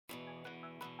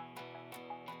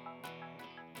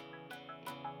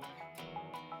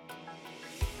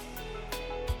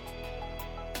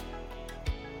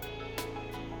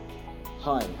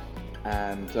Hi,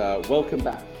 and welcome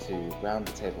back to Round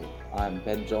the Table. I'm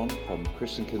Ben John from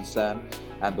Christian Concern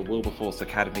and the Wilberforce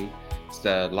Academy. It's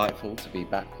delightful to be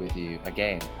back with you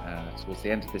again towards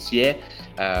the end of this year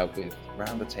with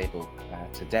Round the Table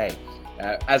today.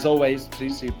 As always,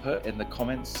 please do put in the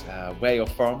comments where you're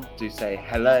from. Do say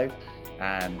hello,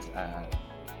 and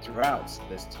throughout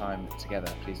this time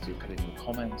together, please do put in your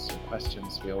comments, your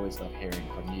questions. We always love hearing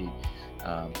from you,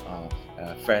 our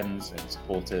friends and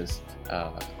supporters,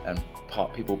 and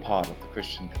people part of the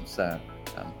Christian Concern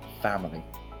family.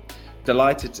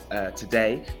 Delighted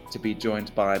today to be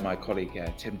joined by my colleague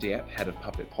Tim Dieppe, Head of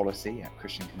Public Policy at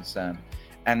Christian Concern,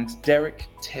 and Derek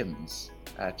Timms,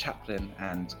 chaplain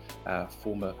and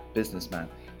former businessman.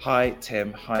 Hi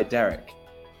Tim, hi Derek.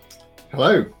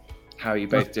 Hello. How are you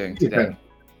both doing today?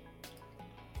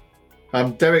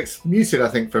 Derek's muted, I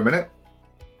think, for a minute.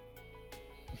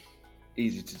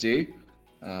 Easy to do.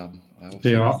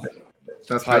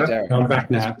 That's hi better. Derek. I'm back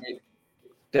now.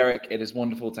 Derek, it is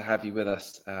wonderful to have you with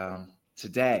us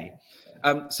today.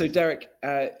 So Derek,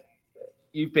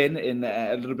 you've been in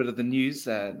a little bit of the news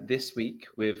this week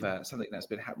with something that's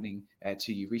been happening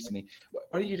to you recently.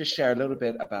 Why don't you just share a little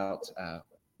bit about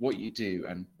what you do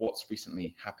and what's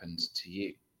recently happened to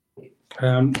you?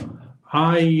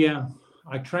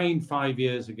 I trained 5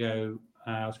 years ago.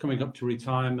 I was coming up to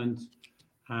retirement,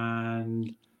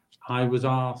 and I was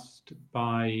asked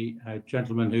by a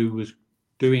gentleman who was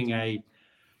doing a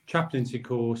chaplaincy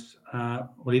course.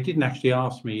 Well, he didn't actually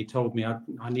ask me. He told me I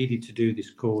needed to do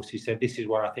this course. He said, "This is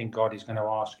what I think God is going to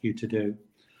ask you to do."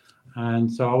 And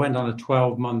so I went on a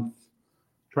 12-month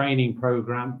training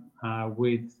program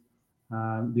with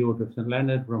the Order of St.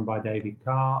 Leonard, run by David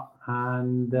Carr.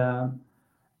 And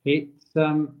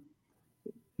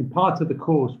in part of the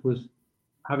course was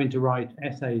having to write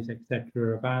essays,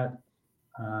 etc., about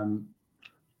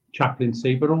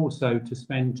chaplaincy, but also to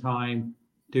spend time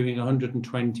doing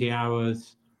 120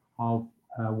 hours of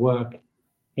work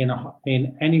in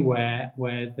anywhere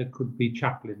where there could be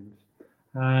chaplains.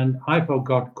 And I felt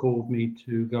God called me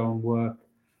to go and work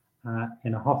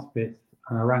in a hospice,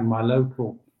 and I rang my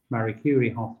local Marie Curie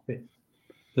hospice.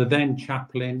 The then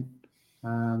chaplain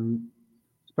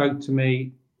spoke to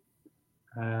me.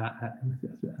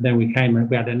 Then we came and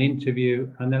we had an interview,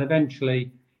 and then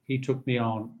eventually he took me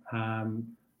on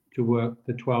to work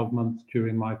the 12 months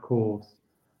during my course.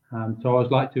 So I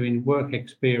was like doing work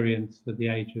experience at the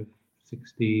age of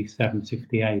 67,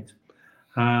 68.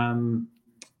 I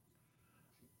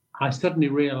suddenly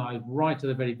realized right at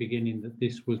the very beginning that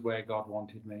this was where God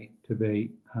wanted me to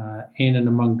be, in and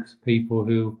amongst people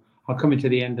who are coming to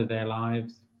the end of their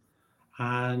lives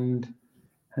and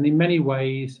in many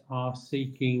ways are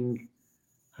seeking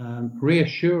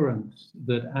reassurance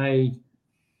that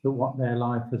what their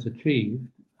life has achieved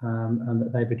and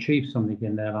that they've achieved something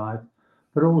in their life,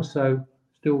 but also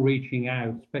still reaching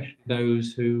out, especially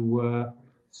those who were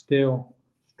still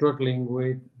struggling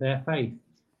with their faith.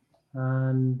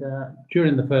 And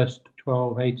during the first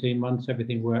 12, 18 months,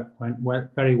 everything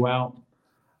went very well.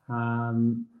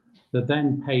 The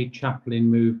then paid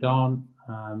chaplain moved on.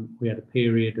 We had a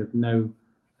period of no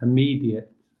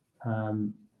immediate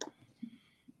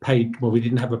paid, well, we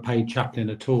didn't have a paid chaplain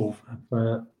at all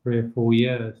for 3 or 4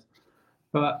 years,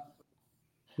 but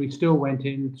we still went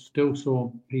in, still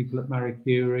saw people at Marie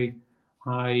Curie.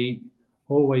 I've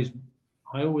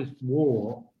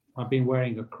been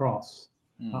wearing a cross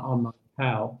on my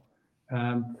lapel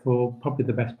for probably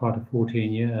the best part of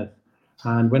 14 years.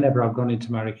 And whenever I've gone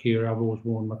into Marie Curie, I've always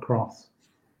worn my cross.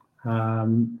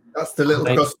 That's the little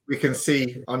cross we can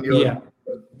see on your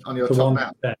top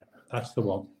map. There. That's the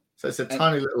one. So it's a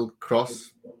tiny little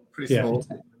cross, pretty small.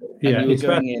 Yeah, and you were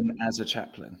going in as a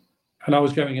chaplain. And I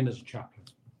was going in as a chaplain.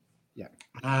 Yeah.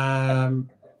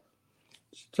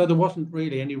 So there wasn't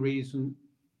really any reason.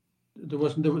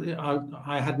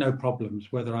 I had no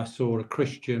problems whether I saw a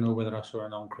Christian or whether I saw a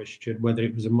non-Christian, whether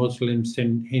it was a Muslim,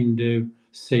 Hindu,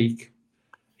 Sikh.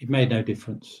 It made no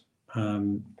difference.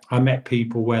 I met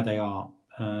people where they are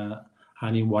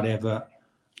and in whatever.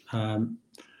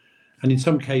 And in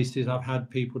some cases, I've had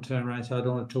people turn around and say, "I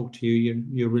don't want to talk to you.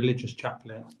 You're a religious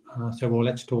chaplain." And I said, "Well,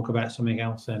 let's talk about something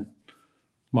else then."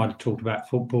 Might have talked about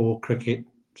football, cricket,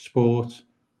 sport.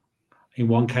 In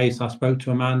one case, I spoke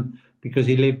to a man because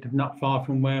he lived not far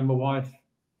from where my wife,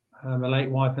 my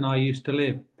late wife, and I used to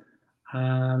live.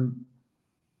 But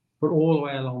all the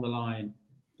way along the line,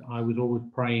 I was always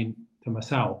praying to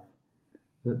myself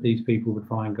that these people would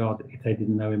find God if they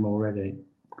didn't know him already.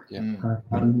 Yeah.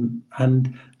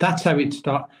 And that's how it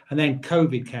started. And then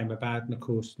COVID came about, and of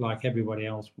course, like everybody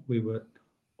else, we were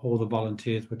all the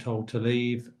volunteers were told to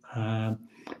leave.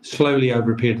 Slowly,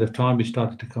 over a period of time, we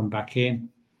started to come back in.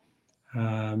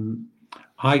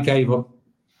 I gave up.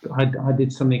 I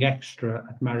did something extra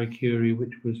at Marie Curie,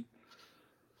 which was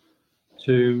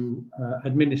to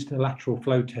administer lateral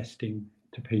flow testing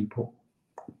to people,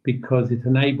 because it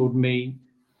enabled me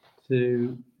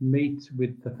to meet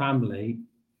with the family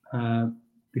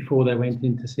before they went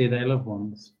in to see their loved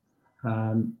ones.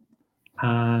 And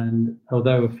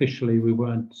although officially we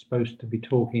weren't supposed to be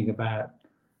talking about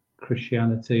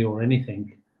Christianity or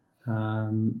anything,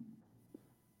 I'm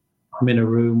in a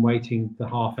room waiting for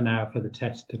half an hour for the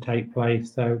test to take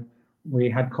place. So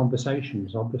we had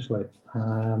conversations, obviously.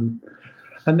 And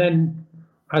then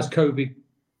as COVID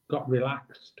got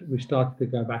relaxed, we started to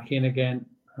go back in again.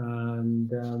 And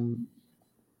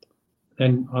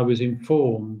then I was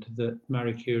informed that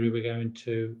Marie Curie were going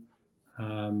to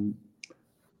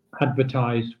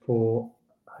advertise for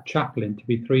a chaplain to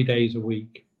be 3 days a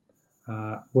week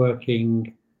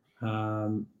working,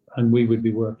 and we would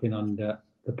be working under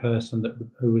the person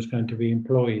who was going to be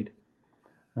employed.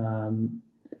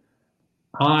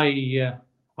 I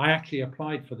actually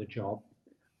applied for the job,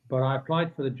 but I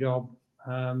applied for the job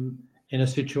in a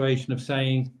situation of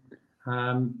saying,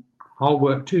 I'll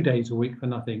work 2 days a week for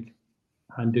nothing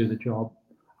and do the job.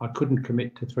 I couldn't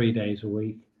commit to 3 days a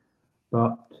week,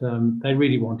 but they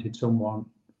really wanted someone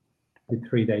with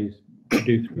 3 days to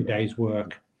do 3 days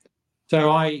work.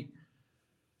 So I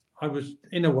was,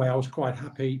 in a way, I was quite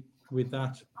happy with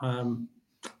that.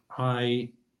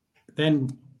 They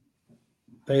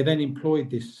then employed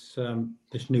this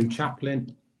new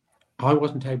chaplain. I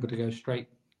wasn't able to go straight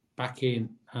back in.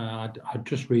 I'd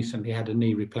just recently had a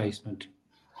knee replacement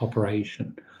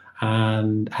operation,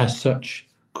 and as such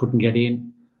couldn't get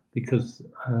in because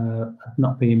of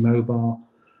not being mobile.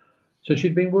 So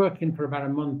she'd been working for about a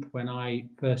month when I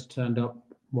first turned up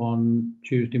one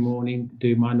Tuesday morning to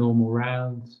do my normal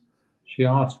rounds. She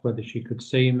asked whether she could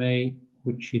see me,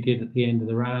 which she did at the end of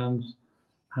the rounds,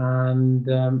 and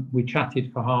we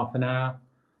chatted for half an hour.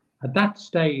 At that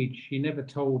stage, she never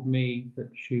told me that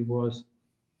she was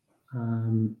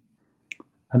a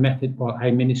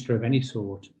minister of any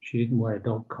sort. She didn't wear a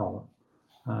dog collar,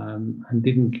 and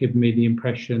didn't give me the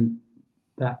impression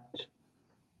that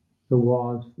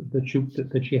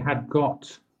that she had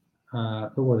got,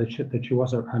 that she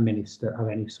was a minister of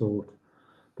any sort.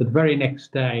 But the very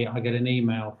next day, I get an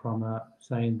email from her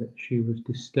saying that she was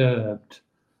disturbed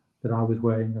that I was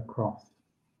wearing a cross,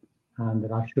 and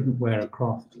that I shouldn't wear a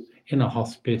cross in a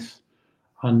hospice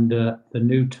under the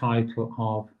new title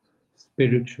of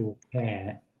spiritual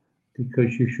care,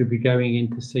 because you should be going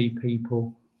in to see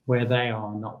people where they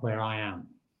are, not where I am.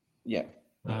 Yeah.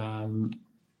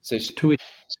 So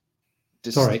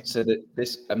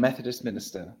a Methodist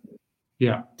minister,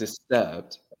 yeah,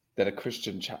 disturbed that a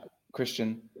Christian.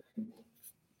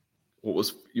 What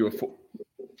was your?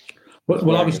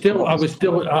 Well, I was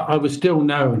still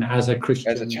known as a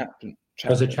Christian, as a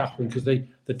chaplain, because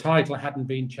the title hadn't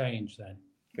been changed then.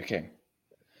 Okay.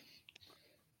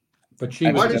 But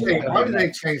she. Why did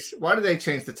they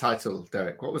change the title,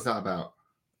 Derek? What was that about?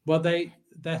 Well, they're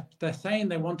saying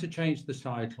they want to change the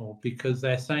title because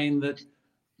they're saying that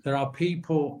there are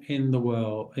people in the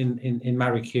world, in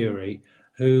Marie Curie,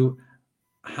 who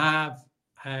have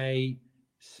a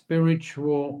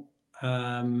spiritual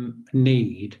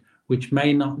need, which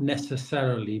may not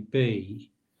necessarily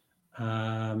be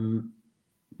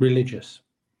religious.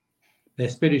 Their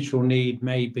spiritual need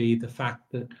may be the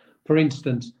fact that, for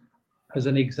instance, as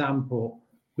an example,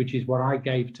 which is what I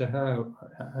gave to her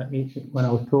when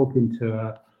I was talking to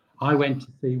her, I went to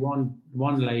see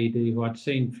one lady who I'd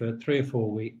seen for 3 or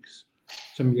 4 weeks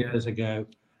some years ago,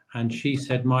 and she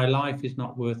said, "My life is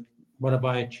not worth, what have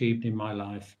I achieved in my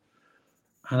life?"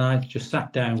 And I just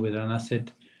sat down with her and I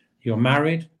said, "You're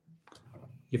married,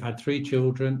 you've had 3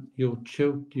 children, your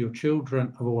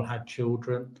children have all had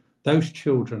children, those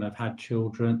children have had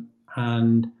children,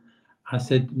 and I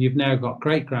said, you've now got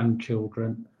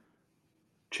great-grandchildren,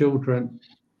 children,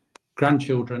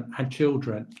 grandchildren, and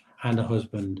children, and a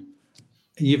husband.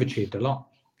 You've achieved a lot.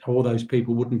 All those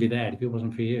people wouldn't be there if it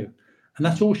wasn't for you." And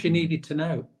that's all she needed to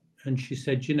know. And she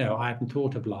said, I haven't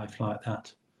thought of life like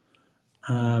that.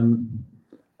 And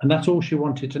that's all she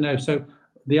wanted to know. So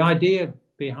the idea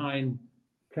behind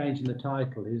changing the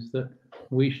title is that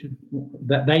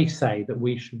they say that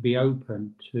we should be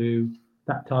open to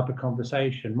that type of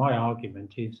conversation. My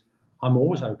argument is I'm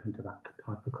always open to that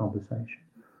type of conversation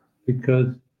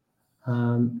because,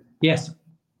 yes,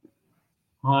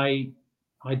 I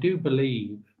do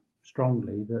believe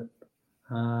strongly that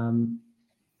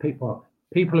people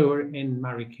who are in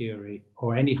Marie Curie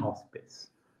or any hospice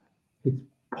it's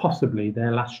possibly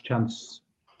their last chance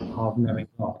of knowing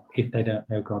God if they don't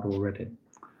know God already.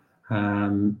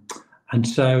 And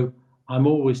so I'm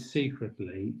always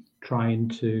secretly trying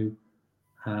to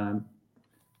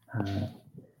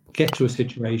get to a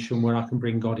situation where I can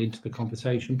bring God into the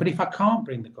conversation. But if I can't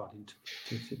bring the God into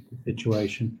the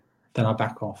situation, then I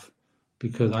back off,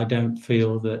 because I don't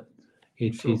feel that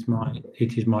it is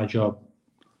my job.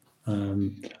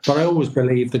 But I always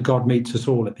believe that God meets us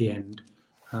all at the end.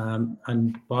 And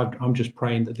I'm just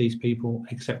praying that these people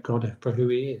accept God for who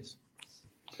he is.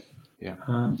 Yeah.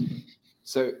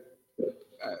 So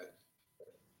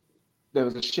there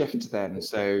was a shift then.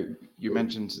 So you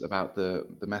mentioned about the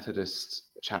Methodist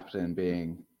chaplain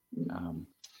being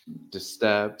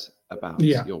disturbed about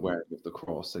your wearing of the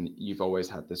cross, and you've always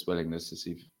had this willingness, as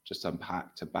you've just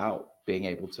unpacked, about being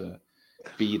able to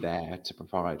be there to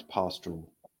provide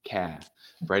pastoral care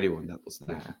for anyone that was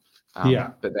there.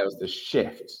 But there was this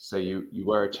shift. So you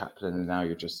were a chaplain, and now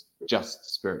you're just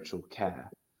spiritual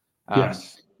care.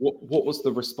 Yes. What was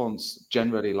the response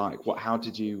generally like? How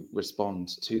did you respond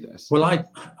to this? Well,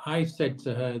 I said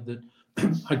to her that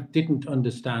I didn't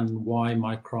understand why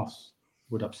my cross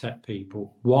would upset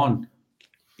people. One,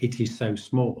 it is so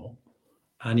small,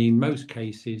 and in most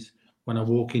cases, when I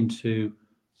walk into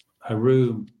a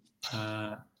room,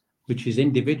 which is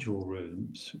individual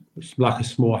rooms, which is like a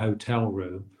small hotel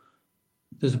room,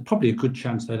 there's probably a good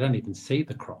chance they don't even see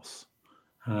the cross,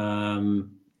 and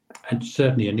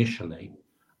certainly initially.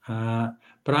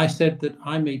 But I said that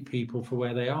I meet people for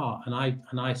where they are,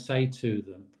 and I say to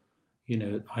them,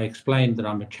 I explained that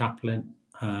I'm a chaplain.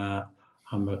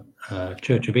 I'm a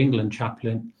Church of England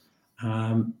chaplain.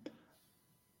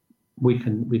 We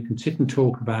can sit and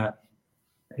talk about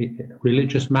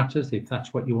religious matters if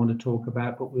that's what you want to talk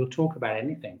about, but we'll talk about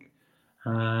anything.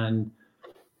 And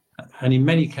in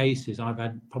many cases, I've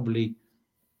had probably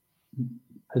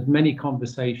as many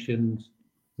conversations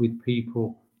with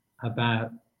people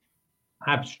about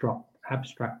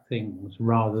abstract things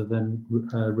rather than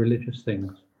religious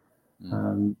things.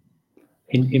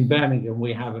 In Birmingham,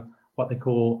 we have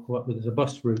there's a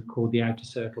bus route called the Outer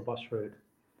Circle bus route,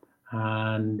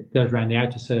 and it goes around the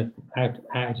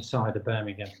outer side of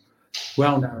Birmingham,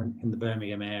 well known in the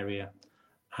Birmingham area.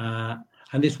 And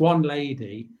this one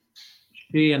lady,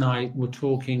 she and I were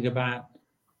talking about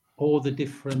all the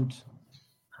different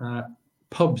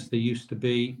pubs there used to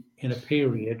be in a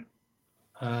period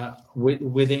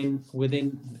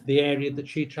within the area that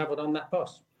she travelled on that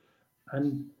bus,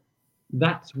 and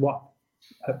that's what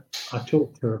I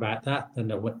talked to her about. That, and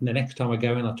the next time I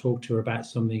go in, I talk to her about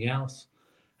something else,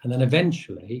 and then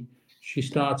eventually she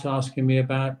starts asking me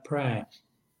about prayer,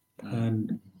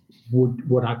 and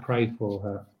would I pray for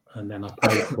her, and then I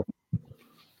prayed for her.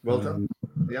 Well done.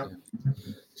 Yeah.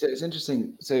 So it's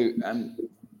interesting. So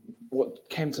what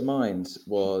came to mind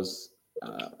was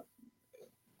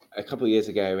a couple of years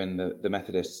ago in the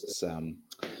Methodists,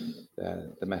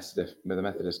 the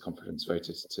Methodist conference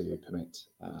voted to permit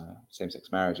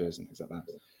same-sex marriages and things like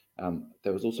that.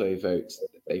 There was also a vote.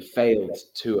 They failed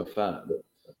to affirm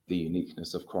the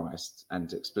uniqueness of Christ,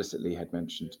 and explicitly had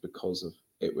mentioned because of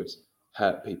it would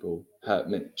hurt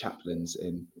chaplains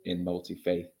in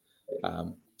multi-faith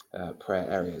prayer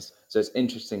areas. So it's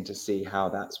interesting to see how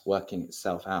that's working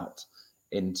itself out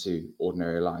into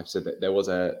ordinary life. So that there was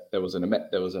a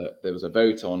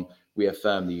vote on we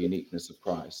affirm the uniqueness of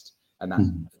Christ, and that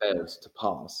failed to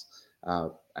pass.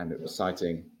 And it was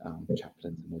citing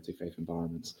chaplains in multi-faith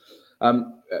environments.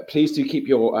 Please do keep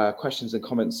your questions and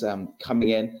comments coming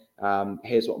in.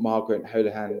 Here's what Margaret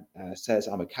Holohan says: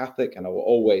 I'm a Catholic and I will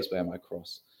always wear my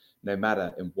cross, no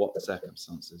matter in what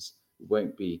circumstances. It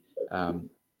won't be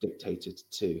dictated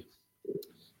to.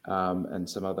 And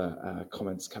some other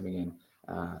comments coming in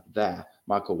there.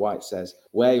 Michael White says,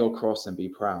 wear your cross and be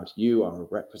proud. You are a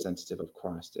representative of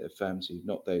Christ. It affirms you,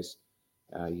 not those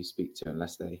you speak to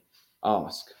unless they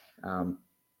ask.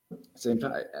 So in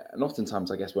fact, and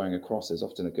oftentimes I guess wearing a cross is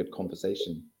often a good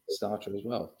conversation starter as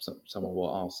well. So someone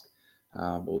will ask,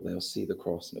 or they'll see the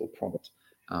cross and it will prompt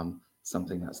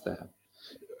something that's there.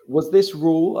 Was this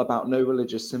rule about no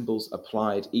religious symbols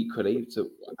applied equally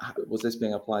was this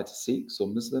being applied to Sikhs or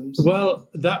Muslims? Well,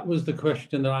 that was the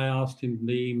question that I asked in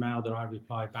the email that I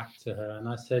replied back to her, and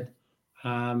I said,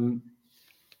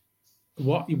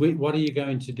 what are you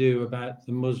going to do about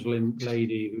the Muslim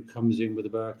lady who comes in with a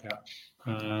burqa?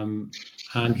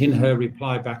 And in her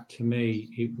reply back to me,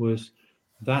 it was,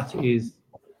 that is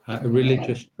a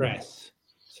religious dress,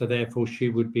 so therefore she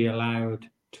would be allowed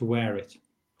to wear it.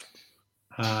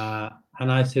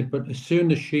 And I said, but as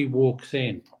soon as she walks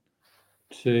in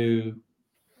to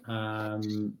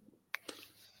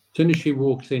soon as she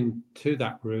walks into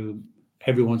that room,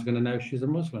 everyone's going to know she's a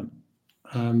Muslim.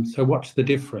 So what's the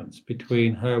difference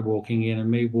between her walking in and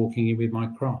me walking in with my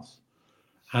cross?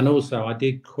 And also, I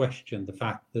did question the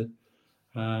fact that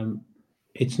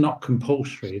it's not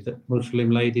compulsory that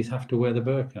Muslim ladies have to wear the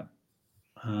burqa.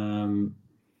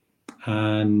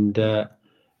 And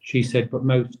she said, but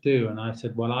most do. And I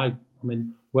said, well, I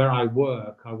mean, where I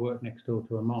work next door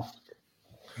to a mosque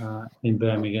in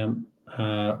Birmingham,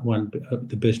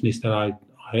 the business that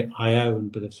I own,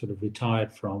 but have sort of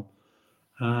retired from.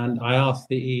 And I asked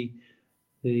the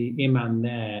imam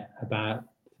there about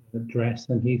the dress,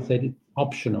 and he said it's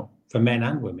optional for men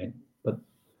and women, but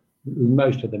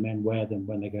most of the men wear them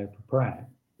when they go for prayer.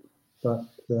 But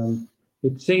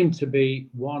it seemed to be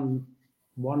one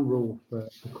rule for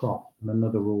the cross and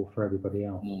another rule for everybody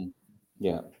else.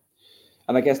 Yeah.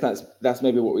 And I guess that's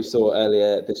maybe what we saw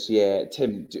earlier this year.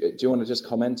 Tim, do you want to just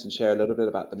comment and share a little bit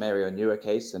about the Mary Onua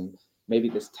case and maybe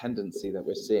this tendency that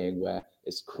we're seeing where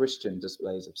it's Christian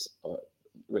displays of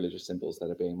religious symbols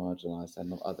that are being marginalized and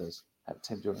not others?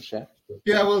 Tim, do you want to share?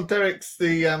 Yeah, well, Derek's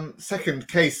the second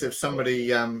case of somebody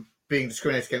being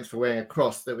discriminated against for wearing a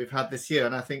cross that we've had this year.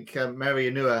 And I think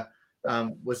Mary Onua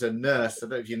was a nurse. I don't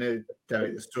know if you know,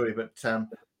 Derek, the story, but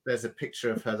there's a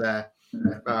picture of her there.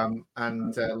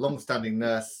 And a long-standing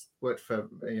nurse, worked for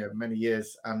many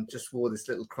years, and just wore this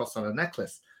little cross on her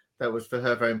necklace that was for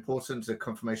her very important, a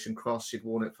confirmation cross. She'd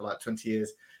worn it for like 20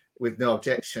 years with no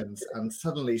objections, and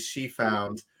suddenly she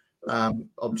found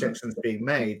objections being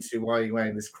made to why are you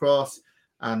wearing this cross,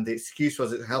 and the excuse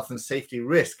was it's a health and safety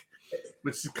risk,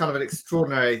 which is kind of an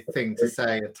extraordinary thing to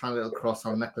say. A tiny little cross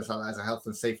on a necklace like that is a health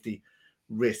and safety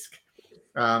risk.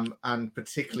 And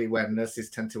particularly when nurses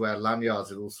tend to wear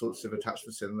lanyards with all sorts of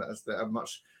attachments in that are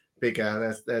much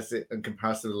bigger. There's it in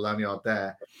comparison to the lanyard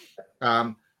there.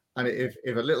 And if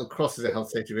a little cross is a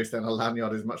health safety risk, then a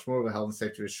lanyard is much more of a health and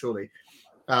safety risk, surely.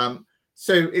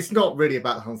 So it's not really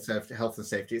about health and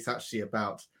safety. It's actually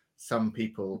about some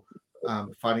people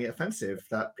finding it offensive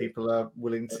that people are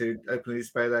willing to openly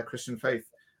display their Christian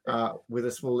faith with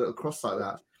a small little cross like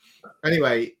that.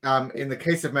 Anyway, in the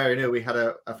case of Mary Onua, we had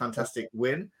a fantastic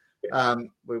win.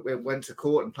 We went to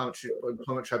court, and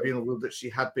Employment Tribunal ruled that she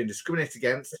had been discriminated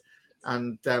against,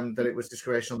 and that it was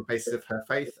discrimination on the basis of her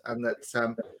faith, and that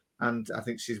and I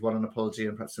think she's won an apology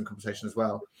and perhaps some compensation as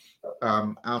well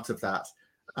out of that.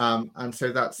 And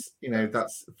so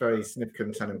that's very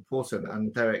significant and important.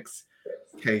 And Derek's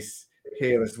case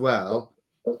here as well,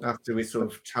 after we sort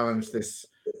of challenged this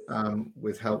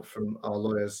with help from our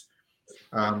lawyers.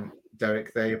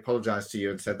 Derek, they apologized to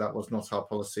you and said that was not our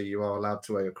policy. You are allowed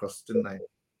to wear your cross, didn't they?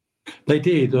 They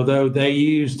did, although they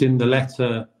used in the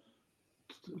letter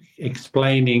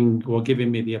explaining or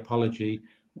giving me the apology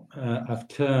a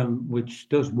term which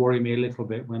does worry me a little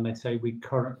bit when they say we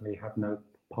currently have no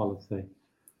policy.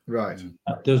 Right.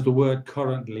 Does the word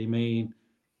currently mean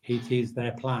it is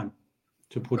their plan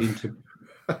to put into?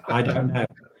 I don't know.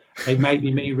 It may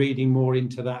be me reading more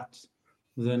into that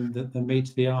than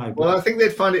meets the eye. Well, I think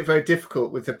they'd find it very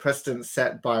difficult with the precedent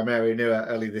set by Mary Onua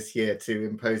early this year to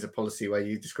impose a policy where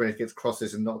you discriminate against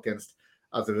crosses and not against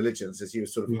other religions, as you were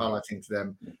sort of highlighting to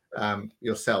them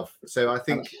yourself. So I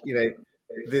think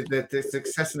the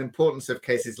success and importance of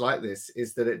cases like this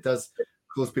is that it does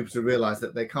cause people to realise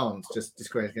that they can't just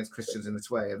discriminate against Christians in this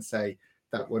way and say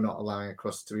that we're not allowing a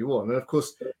cross to be worn. And of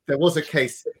course, there was a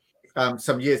case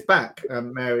some years back,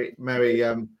 Mary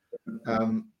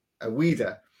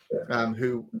Ouida,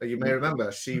 who you may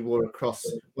remember, she wanted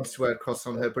to wear a cross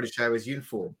on her British Airways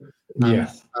uniform.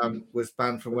 Yes. Was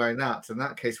banned from wearing that. And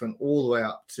that case went all the way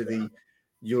up to the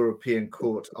European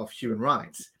Court of Human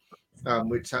Rights,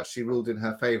 which actually ruled in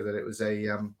her favour that it was a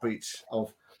breach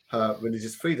of her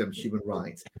religious freedom human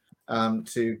right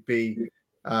to be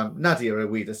Nadia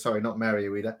Ouida, sorry, not Mary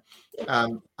Ouida,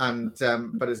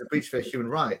 but it's a breach of her human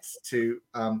rights to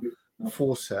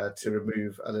force her to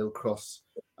remove a little cross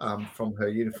from her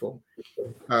uniform.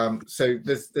 So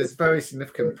there's very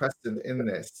significant precedent in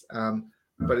this,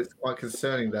 but it's quite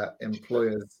concerning that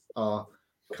employers are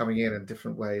coming in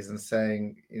different ways and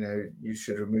saying, you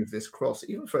should remove this cross,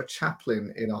 even for a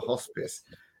chaplain in a hospice,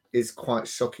 is quite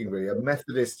shocking, really. A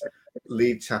Methodist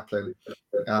lead chaplain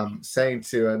saying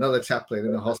to another chaplain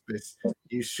in a hospice,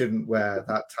 you shouldn't wear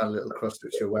that tiny little cross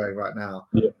which you're wearing right now.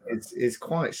 It's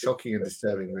quite shocking and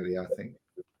disturbing, really, I think.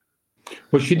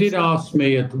 Well, she did ask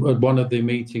me at one of the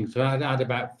meetings. So I had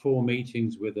about 4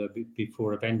 meetings with her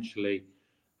before eventually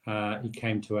it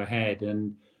came to a head.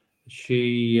 And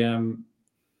she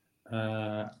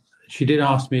did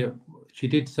ask me. She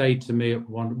did say to me at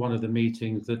one of the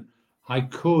meetings that I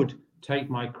could take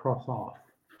my cross off,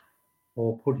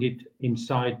 or put it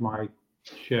inside my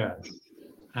shirt.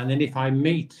 And then if I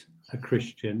meet a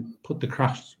Christian, put the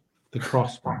cross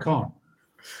back on,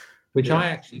 which I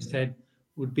actually said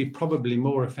would be probably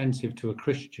more offensive to a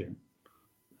Christian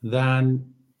than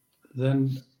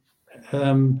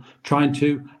trying to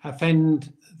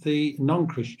offend the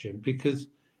non-Christian. Because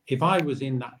if I was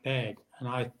in that bed and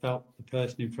I felt the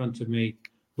person in front of me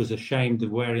was ashamed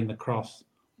of wearing the cross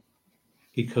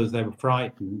because they were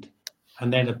frightened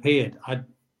and then appeared, I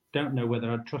don't know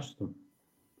whether I'd trust them.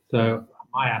 So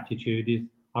my attitude is,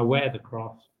 I wear the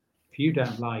cross. If you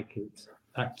don't like it,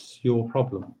 that's your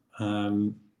problem.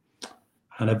 And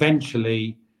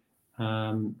eventually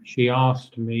she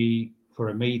asked me for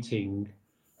a meeting,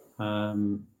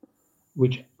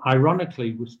 which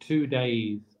ironically was 2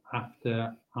 days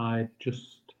after I'd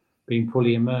just been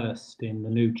fully immersed in the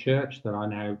new church that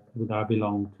I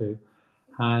belong to,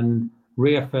 and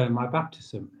reaffirmed my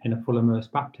baptism in a full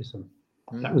immersed baptism.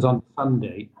 That was on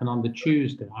Sunday, and on the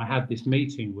Tuesday I had this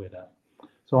meeting with her.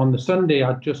 So on the Sunday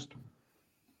I'd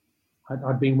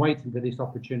been waiting for this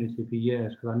opportunity for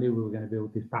years, because I knew we were going to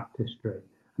build this baptistry,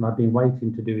 and I'd been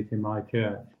waiting to do it in my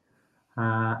church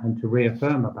and to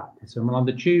reaffirm my baptism. And on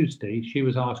the Tuesday she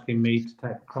was asking me to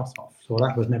take the cross off, so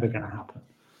that was never going to happen.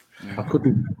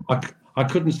 I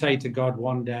couldn't say to God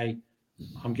one day,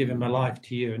 I'm giving my life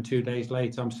to you, and 2 days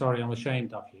later, I'm sorry, I'm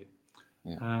ashamed of you.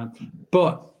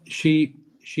 But she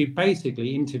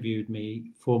basically interviewed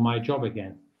me for my job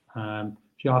again.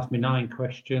 She asked me 9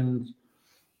 questions,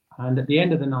 and at the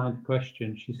end of the 9th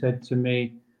question she said to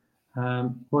me,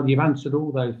 well, you've answered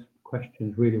all those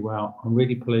questions really well. I'm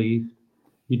really pleased.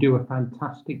 You do a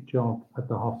fantastic job at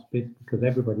the hospice, because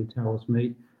everybody tells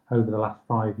me over the last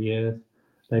 5 years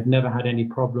they've never had any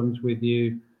problems with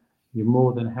you. You're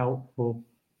more than helpful.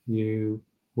 You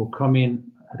will come in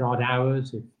at odd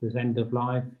hours if there's end of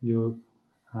life. You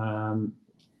are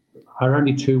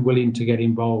only too willing to get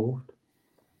involved.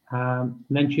 And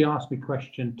then she asked me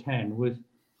question 10 was,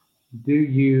 do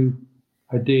you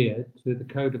adhere to the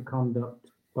code of conduct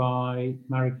by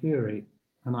Marie Curie?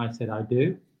 And I said, I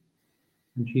do.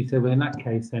 And she said, well, in that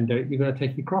case, then you've got to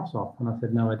take your cross off. And I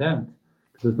said, no, I don't,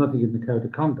 because there's nothing in the code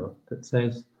of conduct that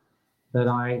says that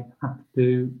I have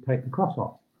to take the cross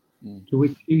off. To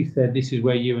which she said, this is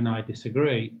where you and I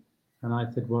disagree. And I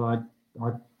said, well, I'm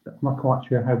not quite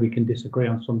sure how we can disagree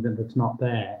on something that's not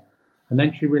there. And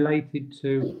then she related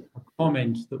to a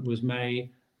comment that was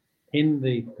made in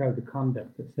the code of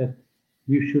conduct that said,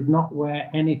 you should not wear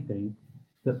anything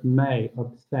that may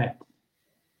upset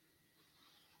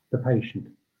the patient.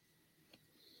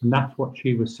 And that's what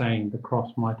she was saying, the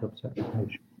cross might upset the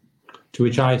patient. To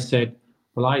which I said,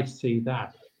 well, I see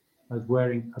that as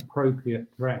wearing appropriate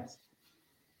dress.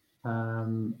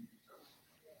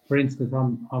 For instance,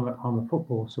 I'm a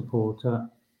football supporter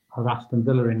of Aston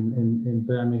Villa in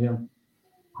Birmingham.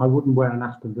 I wouldn't wear an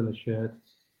Aston Villa shirt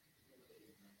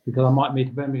because I might meet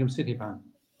a Birmingham City fan.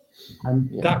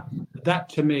 And that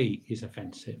to me is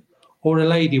offensive. Or a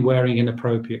lady wearing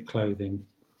inappropriate clothing,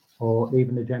 or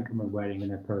even a gentleman wearing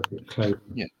inappropriate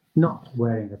clothing, not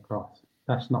wearing a cross.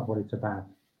 That's not what it's about.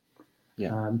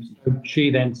 So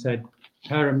she then said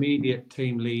her immediate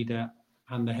team leader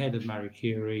and the head of Marie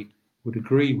Curie would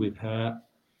agree with her.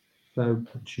 So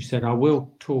she said, I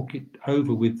will talk it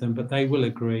over with them, but they will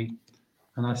agree.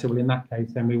 And I said, well, in that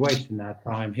case, then we're wasting our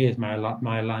time. Here's my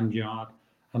lanyard,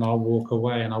 and I'll walk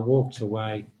away. And I walked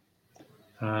away.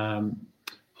 And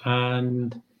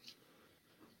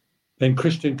then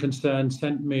Christian Concern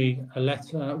sent me a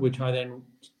letter, which I then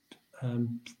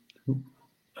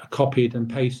copied and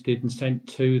pasted and sent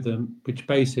to them, which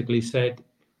basically said,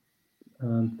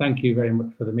 thank you very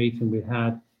much for the meeting we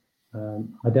had.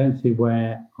 I don't see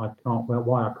why I can't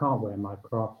wear my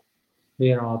cross.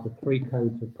 Here are the 3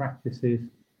 codes of practices.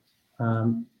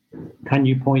 Can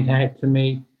you point out to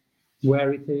me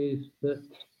where it is that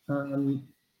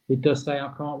it does say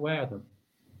I can't wear them?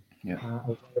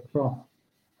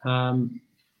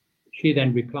 She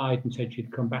then replied and said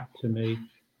she'd come back to me.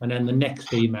 And then the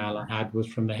next email I had was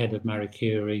from the head of Marie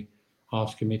Curie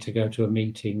asking me to go to a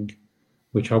meeting,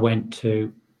 which I went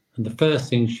to. And the first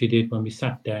thing she did when we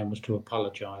sat down was to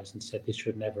apologise and said this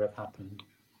should never have happened.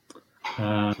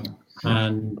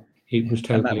 And it was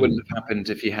totally... And that wouldn't have happened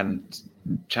if you hadn't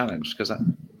challenged, because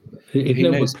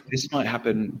who knows, this might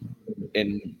happen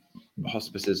in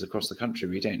hospices across the country,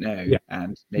 we don't know.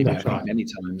 And maybe many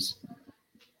times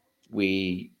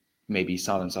we maybe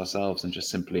silence ourselves and just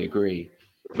simply agree.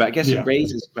 But I guess it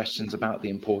raises questions about the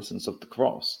importance of the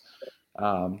cross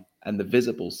and the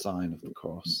visible sign of the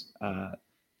cross.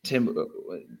 Tim,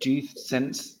 do you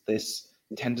sense this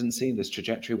tendency, this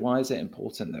trajectory? Why is it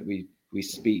important that we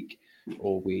speak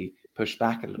or we push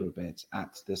back a little bit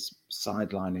at this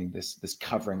sidelining, this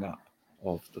covering up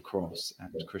of the cross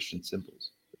and Christian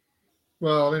symbols.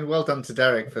 Well, I mean, well done to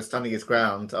Derek for standing his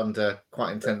ground under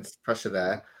quite intense pressure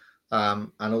there,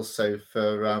 and also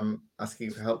for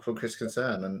asking for help from Christian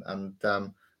Concern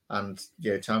and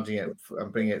challenging it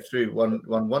and bringing it through.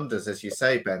 One wonders, as you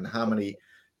say, Ben, how many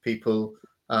people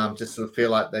just sort of feel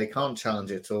like they can't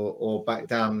challenge it or back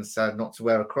down and decide not to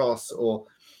wear a cross or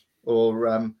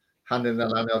hand in their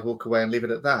lanyard, walk away and leave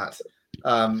it at that,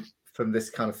 from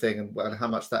this kind of thing, and how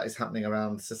much that is happening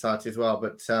around society as well.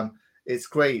 But it's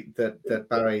great that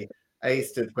Barry A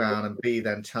stood ground and B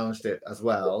then challenged it as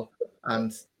well.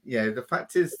 And the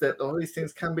fact is that all these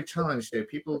things can be challenged.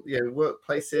 People,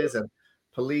 workplaces and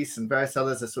police and various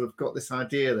others have sort of got this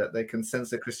idea that they can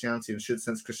censor Christianity and should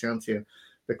censor Christianity, and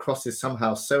the cross is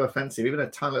somehow so offensive. Even a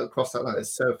tiny little cross like that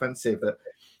is so offensive that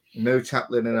no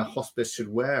chaplain in a hospice should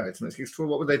wear it. And it's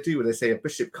extraordinary. What would they do? Would they say a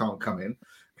bishop can't come in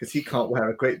because he can't wear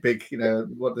a great big,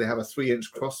 what do they have, a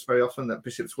 3-inch cross very often that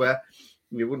bishops wear?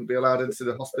 You wouldn't be allowed into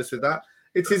the hospice with that.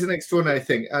 It is an extraordinary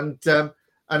thing, and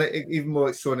even more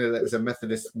extraordinary that it was a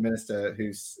Methodist minister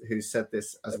who said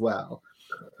this as well.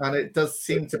 And it does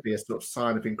seem to be a sort of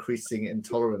sign of increasing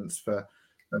intolerance for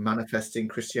manifesting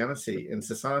Christianity in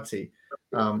society,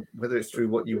 whether it's through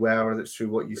what you wear or whether it's through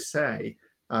what you say.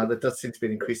 There does seem to be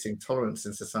an increasing tolerance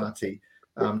in society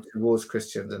towards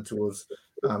Christians and towards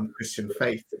Christian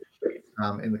faith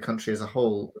in the country as a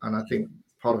whole. And I think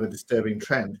part of a disturbing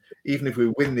trend, even if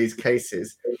we win these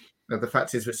cases, the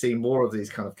fact is we're seeing more of these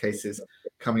kind of cases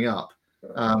coming up.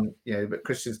 But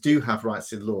Christians do have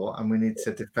rights in law, and we need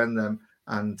to defend them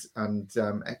and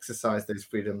exercise those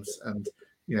freedoms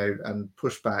and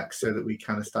push back so that we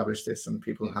can establish this and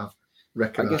people have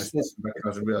recognized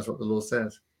and realize what the law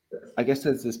says. I guess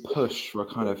there's this push for a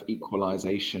kind of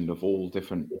equalization of all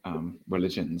different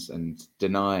religions and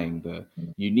denying the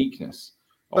uniqueness.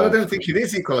 But I don't think it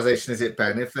is equalization, is it,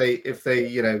 Ben? If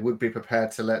they would be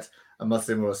prepared to let a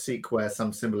Muslim or a Sikh wear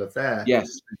some symbol of their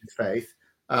faith,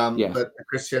 but a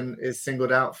Christian is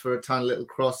singled out for a tiny little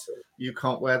cross, you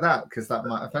can't wear that because that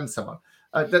might offend someone.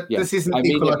 This isn't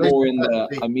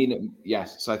equalization.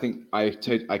 Yes. So I think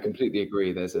I completely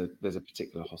agree. There's a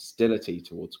particular hostility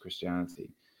towards Christianity.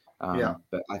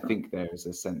 But I think there is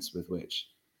a sense with which,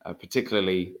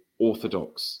 particularly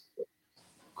Orthodox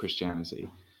Christianity,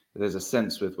 there's a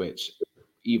sense with which,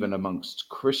 even amongst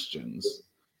Christians,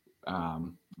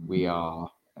 we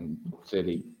are, and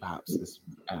clearly perhaps this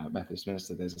Methodist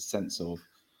minister, there's a sense of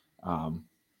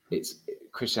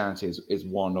Christianity is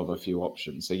one of a few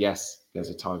options. So yes, there's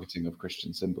a targeting of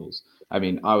Christian symbols. I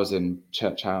mean, I was in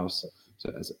Church House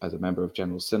as a member of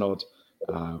General Synod.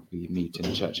 We meet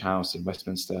in Church House in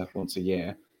Westminster once a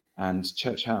year, and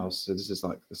Church House, so this is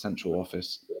like the central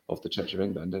office of the Church of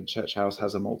England, and Church House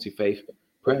has a multi-faith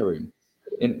prayer room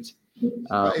in it.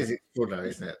 That is extraordinary,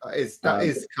 isn't it? That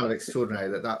is kind of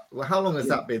extraordinary. Well, how long has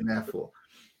that been there for?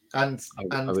 And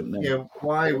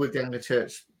why would the Anglican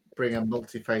Church bring a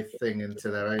multi-faith thing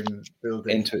into their own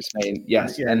building? Into its main,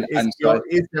 yes.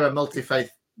 Is there a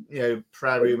multi-faith,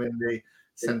 prayer room in the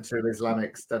Centre of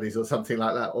Islamic Studies or something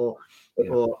like that, or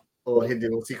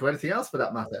Hindu or Sikh or anything else for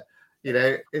that matter?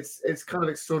 It's kind of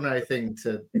extraordinary thing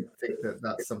to think that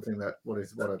that's something that what a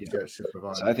church should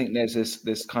provide. So I think there's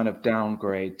this kind of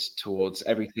downgrade towards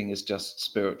everything is just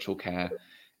spiritual care.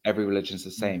 Every religion is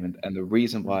the same, and the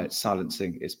reason why it's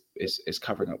silencing is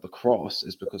covering up the cross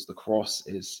is because the cross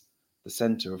is the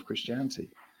center of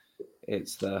Christianity.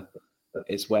 It's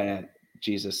where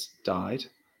Jesus died.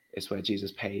 It's where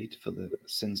Jesus paid for the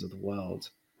sins of the world.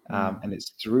 And it's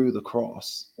through the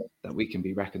cross that we can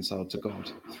be reconciled to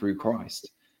God through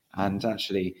Christ. And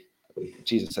actually,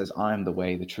 Jesus says, I am the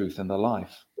way, the truth, and the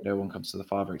life. No one comes to the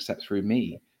Father except through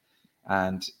me.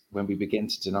 And when we begin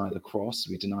to deny the cross,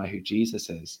 we deny who Jesus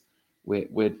is.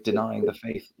 We're denying the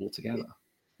faith altogether.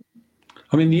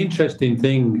 I mean, the interesting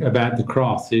thing about the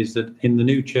cross is that in the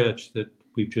new church that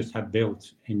we've just had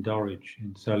built in Dorridge,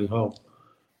 in Solihull,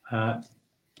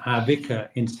 our vicar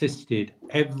insisted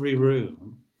every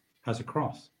room has a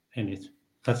cross in it.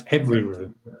 That's every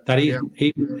room. That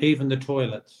even the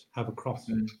toilets have a cross.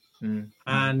 Mm-hmm.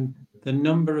 And the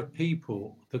number of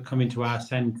people that come into our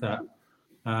centre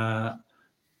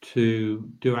to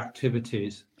do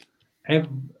activities,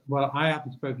 I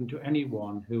haven't spoken to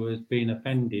anyone who has been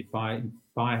offended by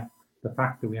the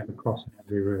fact that we have a cross in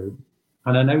every room.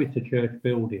 And I know it's a church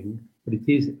building, but it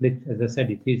is, as I said,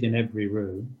 it is in every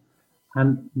room.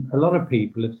 And a lot of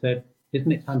people have said,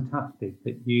 isn't it fantastic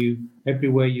that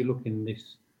everywhere you look in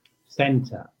this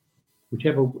centre, if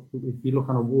you look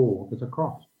on a wall, there's a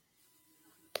cross.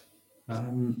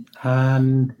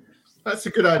 And That's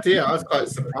a good idea. I was quite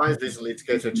surprised recently to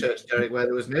go to a church, Derek, where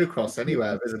there was no cross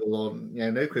anywhere visible, or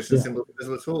no Christian symbol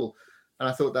visible at all. And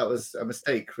I thought that was a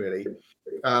mistake, really.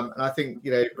 And I think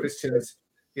Christians,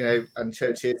 and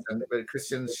churches and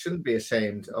Christians shouldn't be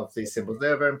ashamed of these symbols. They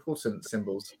are very important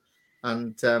symbols,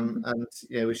 and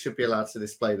we should be allowed to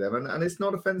display them. And it's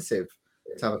not offensive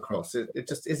to have a cross. It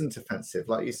just isn't offensive,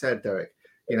 like you said, Derek.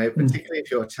 Particularly if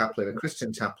you're a chaplain, a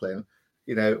Christian chaplain.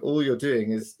 All you're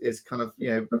doing is kind of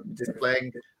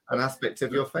displaying an aspect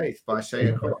of your faith by showing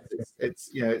a cross.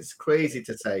 It's crazy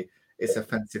to say it's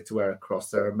offensive to wear a cross.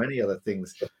 There are many other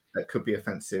things that could be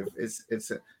offensive.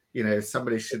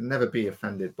 Somebody should never be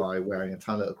offended by wearing a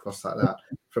tiny little cross like that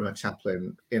from a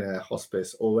chaplain in a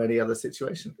hospice or any other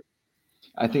situation.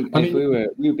 I think we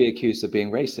would be accused of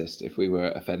being racist if we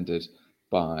were offended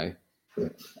by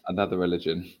another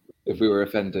religion. If we were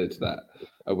offended that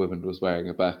a woman was wearing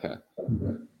a burqa,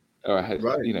 or a head,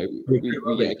 Right. we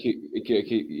get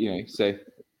accused, so.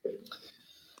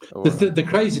 The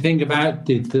crazy thing about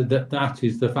that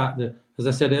is the fact that, as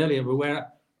I said earlier,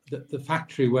 the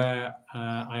factory where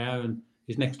I own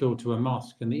is next door to a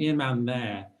mosque, and the imam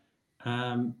there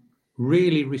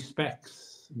really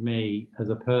respects me as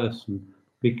a person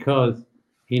because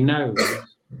he knows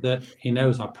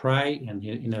I pray, and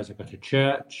he knows I go to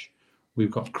church. We've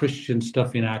got Christian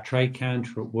stuff in our tray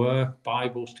counter at work,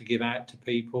 Bibles to give out to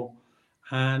people,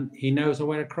 and he knows I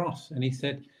wear a cross. And he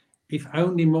said, if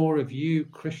only more of you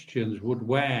Christians would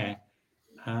wear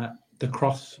the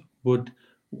cross, would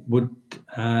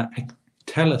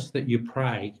tell us that you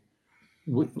pray,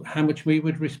 how much we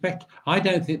would respect. I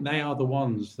don't think they are the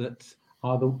ones that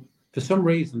are for some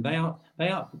reason they are.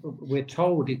 We're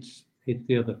told it's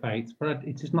the other faiths, but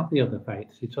it is not the other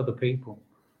faiths. It's other people.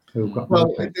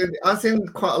 Well, I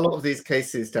think quite a lot of these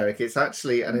cases, Derek, it's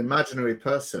actually an imaginary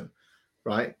person,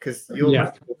 right? Because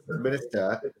your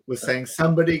minister was saying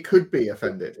somebody could be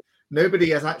offended. Nobody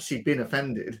has actually been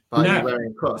offended by you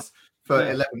wearing a cross for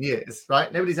 11 years,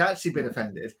 right? Nobody's actually been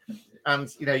offended. And,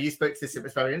 you spoke to this, it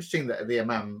was very interesting that the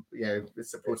imam,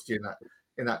 supported you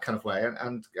in that kind of way,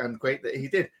 and great that he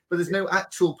did. But there's no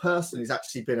actual person who's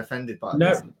actually been offended by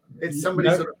this. It's somebody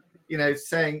sort of,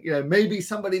 saying, maybe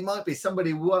somebody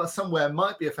somewhere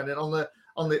might be offended on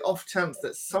the off chance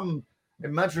that some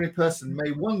imaginary person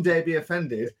may one day be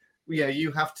offended.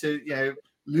 You have to,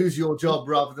 lose your job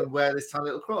rather than wear this tiny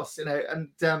little cross, and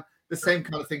the same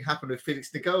kind of thing happened with Felix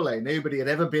Nigole. Nobody had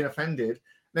ever been offended.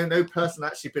 No person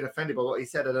actually been offended by what he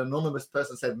said. An anonymous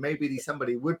person said maybe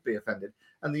somebody would be offended,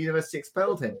 and the university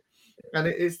expelled him. And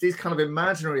it's these kind of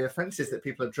imaginary offences that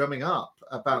people are drumming up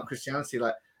about Christianity,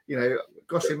 like,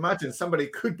 gosh, imagine somebody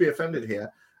could be offended here,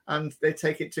 and they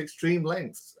take it to extreme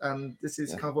lengths. And this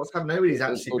is kind of what's happened. Nobody's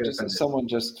actually been offended. Someone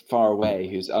just far away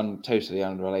who's totally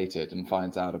unrelated and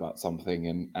finds out about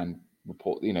something and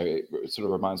report. It sort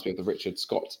of reminds me of the Richard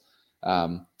Scott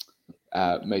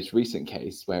most recent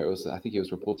case, where I think it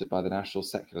was reported by the National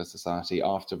Secular Society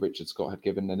after Richard Scott had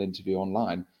given an interview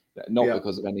online, not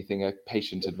because of anything a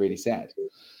patient had really said.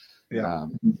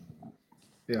 And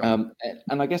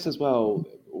I guess as well,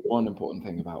 one important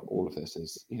thing about all of this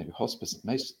is,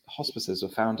 most hospices were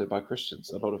founded by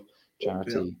Christians. A lot of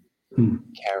charity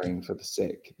caring for the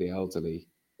sick, the elderly,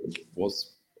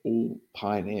 was all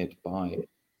pioneered by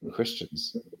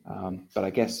Christians. But I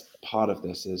guess part of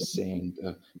this is seeing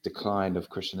the decline of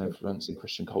Christian influence and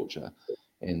Christian culture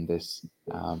in this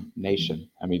nation.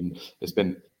 I mean, there's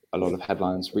been a lot of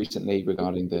headlines recently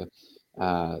regarding the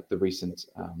recent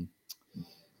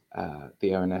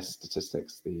the ONS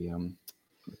statistics,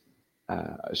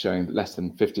 showing that less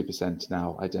than 50%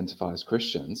 now identify as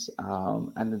Christians,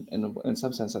 and in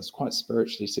some sense that's quite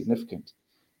spiritually significant.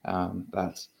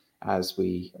 That as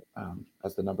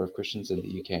the number of Christians in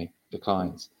the UK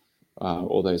declines,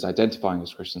 or those identifying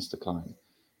as Christians decline,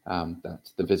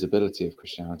 that the visibility of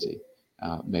Christianity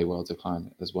may well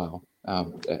decline as well.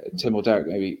 Tim or Derek,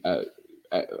 maybe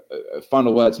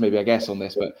final words, maybe, I guess, on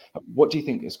this, but what do you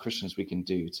think as Christians we can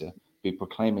do to be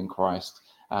proclaiming Christ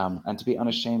and to be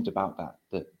unashamed about that,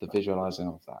 the visualizing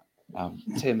of that?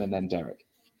 Tim and then Derek.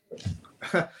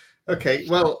 Okay,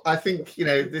 well, I think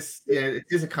this it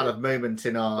is a kind of moment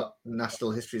in our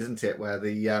national history, isn't it, where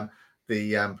the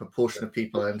proportion of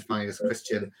people identifying as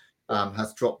Christian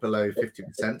has dropped below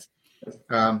 50%.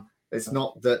 It's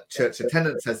not that church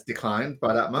attendance has declined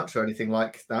by that much or anything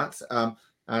like that,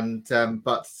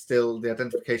 but still the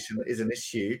identification is an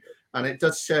issue, and it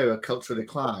does show a cultural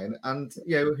decline. And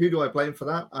who do I blame for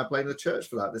that? I blame the church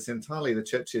for that. This entirely the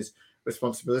church's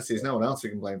responsibility. There's no one else who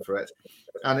can blame for it.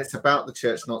 And it's about the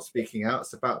church not speaking out.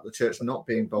 It's about the church not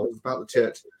being bold. It's about the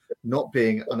church not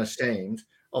being unashamed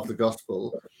of the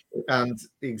gospel. And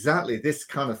exactly this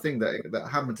kind of thing that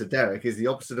happened to Derek is the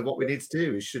opposite of what we need to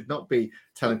do. We should not be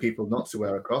telling people not to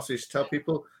wear a cross. We should tell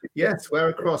people, yes, wear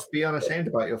a cross, be unashamed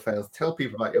about your faith, tell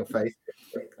people about your faith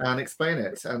and explain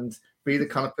it, and be the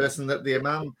kind of person that the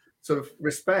imam sort of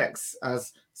respects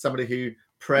as somebody who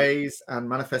prays and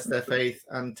manifests their faith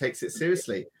and takes it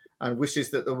seriously, and wishes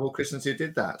that there were more Christians who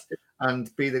did that,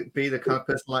 and be the kind of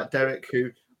person like Derek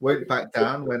who won't back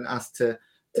down when asked to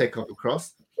take up a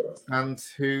cross, and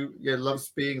who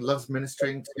loves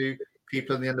ministering to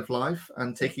people in the end of life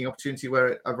and taking opportunity where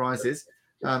it arises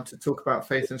to talk about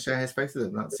faith and share his faith with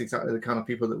them. That's exactly the kind of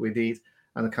people that we need,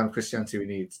 and the kind of Christianity we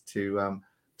need to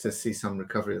see some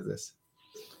recovery of this.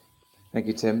 Thank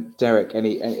you, Tim. Derek,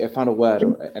 any final word?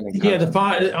 On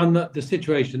the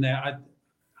situation there,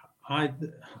 I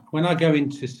when I go in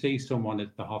to see someone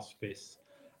at the hospice,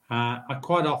 I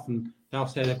quite often they'll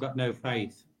say they've got no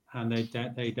faith and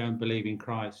they don't believe in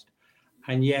Christ,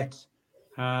 and yet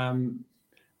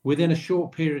within a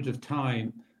short period of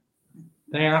time,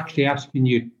 they are actually asking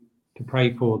you to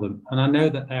pray for them. And I know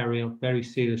that they're ill, very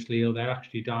seriously ill. They're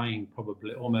actually dying,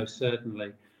 probably, almost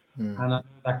certainly. And I know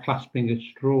they're clasping at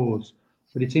straws.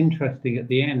 But it's interesting, at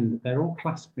the end, they're all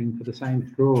clasping for the same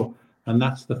straw. And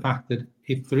that's the fact that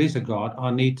if there is a God,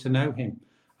 I need to know him.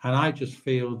 And I just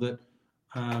feel that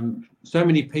so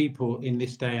many people in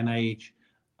this day and age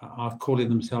are calling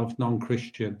themselves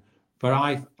non-Christian. But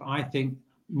I think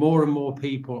more and more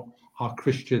people are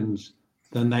Christians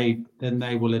than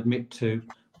they will admit to.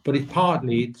 But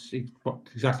it's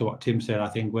exactly what Tim said, I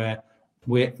think, where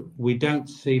we don't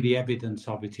see the evidence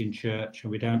of it in church,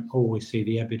 and we don't always see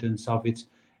the evidence of it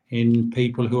in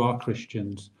people who are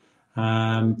Christians.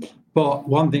 But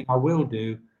one thing I will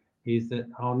do is that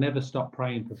I'll never stop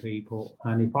praying for people.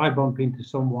 And if I bump into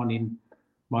someone in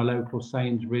my local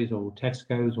Sainsbury's or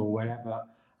Tesco's or wherever,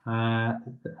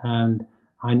 and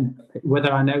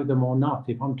whether I know them or not,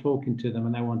 if I'm talking to them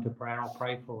and they want to pray, I'll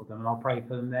pray for them, and I'll pray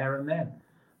for them there and then.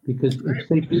 Because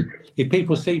if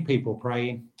people see people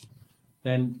praying,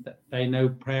 then they know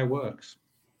prayer works.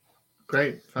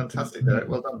 Great, fantastic, Derek.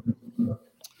 Well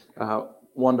done.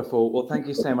 Wonderful. Well, thank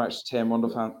you so much, Tim.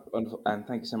 Wonderful, and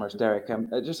thank you so much, Derek.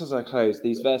 Just as I close,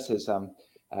 these verses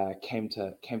came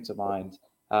to mind.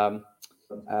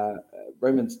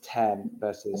 Romans 10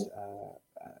 verses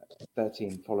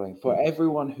 13 following. For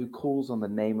everyone who calls on the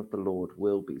name of the Lord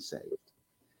will be saved.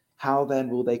 How then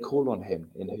will they call on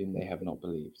him in whom they have not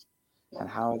believed? And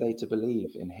how are they to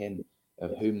believe in him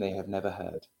of whom they have never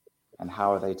heard? And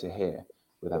how are they to hear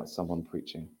without someone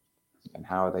preaching? And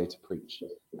how are they to preach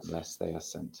unless they are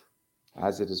sent?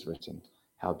 As it is written,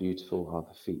 how beautiful are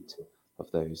the feet of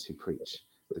those who preach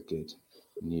the good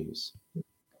news.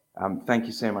 Thank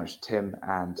you so much, Tim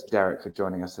and Derek, for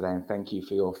joining us today, and thank you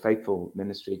for your faithful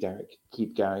ministry, Derek.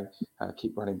 Keep going,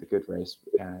 keep running the good race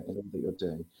in all that you're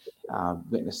doing,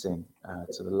 witnessing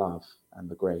to the love and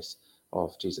the grace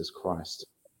of Jesus Christ.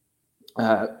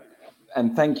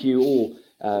 And thank you all,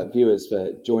 viewers,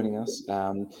 for joining us.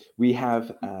 We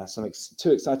have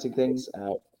two exciting things.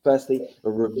 Firstly, a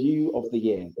review of the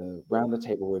year, the Round the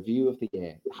Table review of the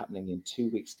year, happening in 2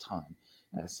 weeks' time.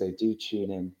 So do tune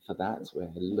in for that. We're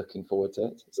looking forward to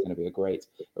it. It's going to be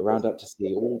a roundup to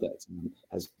see all that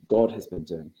God has been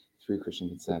doing through Christian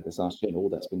Concern this last year, and all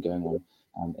that's been going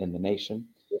on in the nation.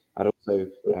 I'd also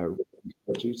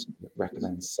encourage you to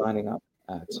recommend signing up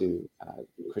to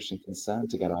Christian Concern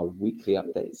to get our weekly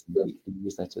updates and weekly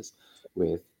newsletters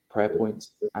with prayer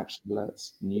points, action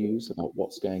alerts, news about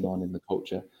what's going on in the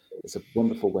culture. It's a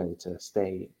wonderful way to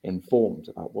stay informed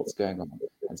about what's going on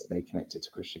and stay connected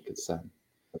to Christian Concern.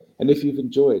 And if you've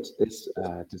enjoyed this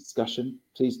discussion,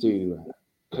 please do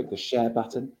click the share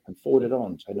button and forward it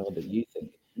on to anyone that you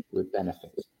think would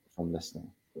benefit from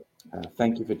listening.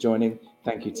 Thank you for joining.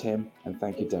 Thank you, Tim, and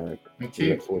thank you, Derek. Thank you.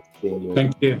 We look forward to seeing you.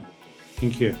 Thank you.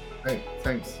 Thank you. Great,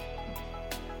 thanks.